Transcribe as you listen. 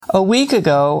A week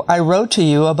ago, I wrote to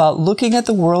you about looking at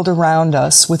the world around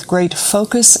us with great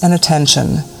focus and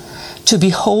attention, to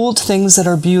behold things that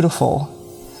are beautiful.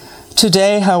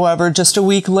 Today, however, just a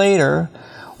week later,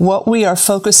 what we are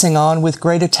focusing on with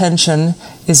great attention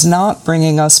is not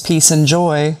bringing us peace and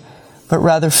joy, but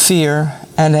rather fear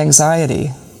and anxiety.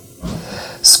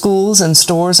 Schools and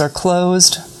stores are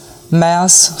closed.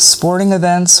 Mass, sporting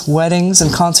events, weddings,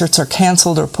 and concerts are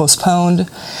canceled or postponed,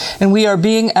 and we are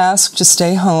being asked to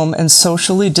stay home and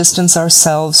socially distance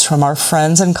ourselves from our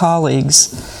friends and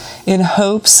colleagues in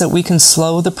hopes that we can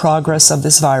slow the progress of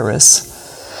this virus.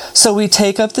 So we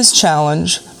take up this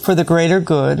challenge for the greater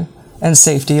good and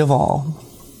safety of all.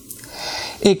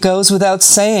 It goes without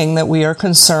saying that we are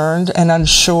concerned and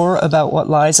unsure about what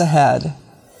lies ahead.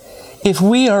 If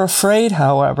we are afraid,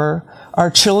 however,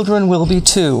 our children will be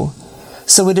too,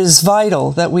 so it is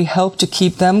vital that we help to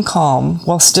keep them calm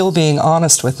while still being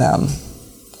honest with them.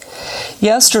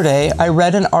 Yesterday, I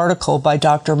read an article by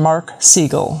Dr. Mark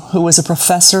Siegel, who is a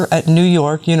professor at New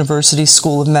York University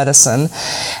School of Medicine,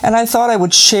 and I thought I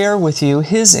would share with you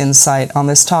his insight on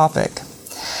this topic.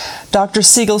 Dr.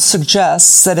 Siegel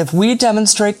suggests that if we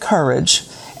demonstrate courage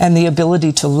and the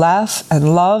ability to laugh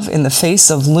and love in the face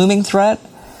of looming threat,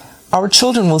 our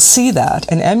children will see that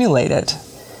and emulate it.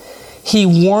 He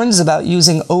warns about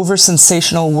using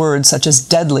over-sensational words such as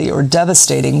deadly or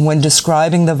devastating when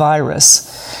describing the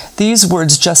virus. These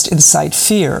words just incite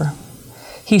fear.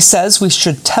 He says we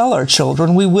should tell our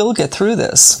children we will get through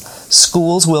this.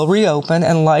 Schools will reopen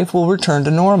and life will return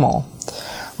to normal.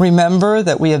 Remember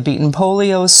that we have beaten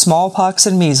polio, smallpox,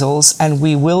 and measles, and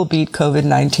we will beat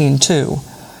COVID-19 too.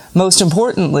 Most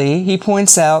importantly, he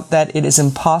points out that it is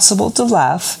impossible to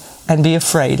laugh and be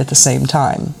afraid at the same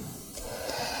time.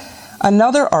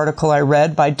 Another article I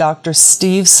read by Dr.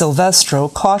 Steve Silvestro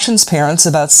cautions parents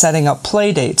about setting up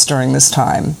play dates during this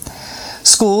time.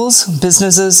 Schools,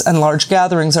 businesses, and large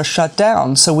gatherings are shut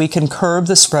down so we can curb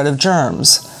the spread of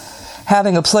germs.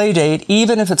 Having a play date,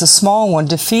 even if it's a small one,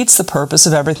 defeats the purpose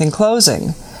of everything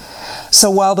closing.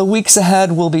 So while the weeks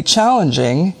ahead will be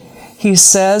challenging, he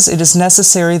says it is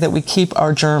necessary that we keep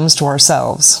our germs to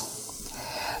ourselves.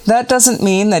 That doesn't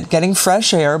mean that getting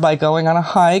fresh air by going on a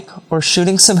hike or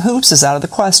shooting some hoops is out of the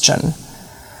question.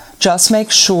 Just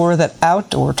make sure that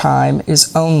outdoor time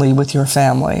is only with your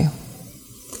family.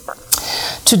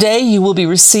 Today, you will be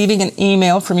receiving an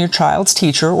email from your child's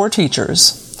teacher or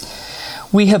teachers.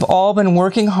 We have all been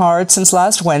working hard since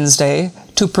last Wednesday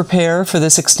to prepare for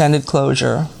this extended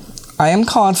closure. I am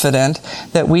confident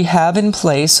that we have in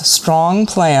place strong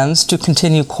plans to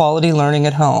continue quality learning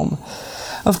at home.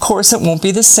 Of course, it won't be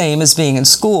the same as being in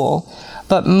school,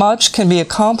 but much can be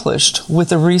accomplished with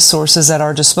the resources at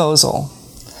our disposal.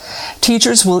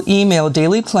 Teachers will email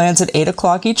daily plans at 8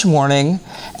 o'clock each morning,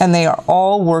 and they are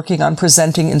all working on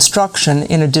presenting instruction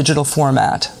in a digital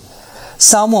format.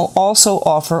 Some will also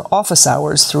offer office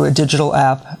hours through a digital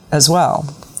app as well.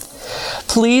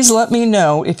 Please let me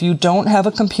know if you don't have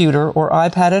a computer or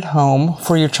iPad at home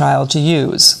for your child to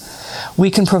use. We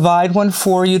can provide one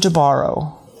for you to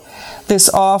borrow.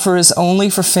 This offer is only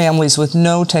for families with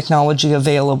no technology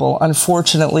available.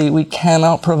 Unfortunately, we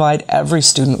cannot provide every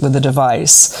student with a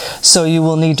device, so you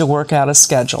will need to work out a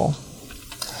schedule.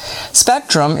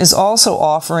 Spectrum is also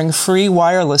offering free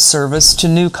wireless service to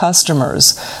new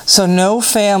customers, so no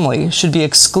family should be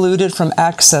excluded from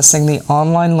accessing the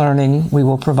online learning we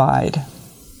will provide.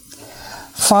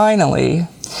 Finally,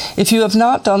 if you have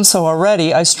not done so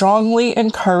already, I strongly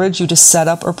encourage you to set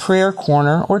up a prayer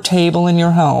corner or table in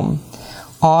your home.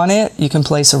 On it, you can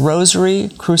place a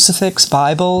rosary, crucifix,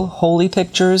 Bible, holy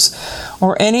pictures,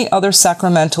 or any other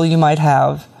sacramental you might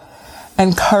have.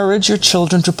 Encourage your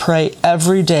children to pray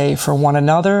every day for one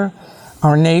another,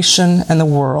 our nation, and the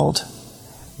world.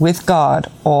 With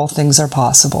God, all things are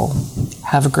possible.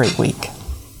 Have a great week.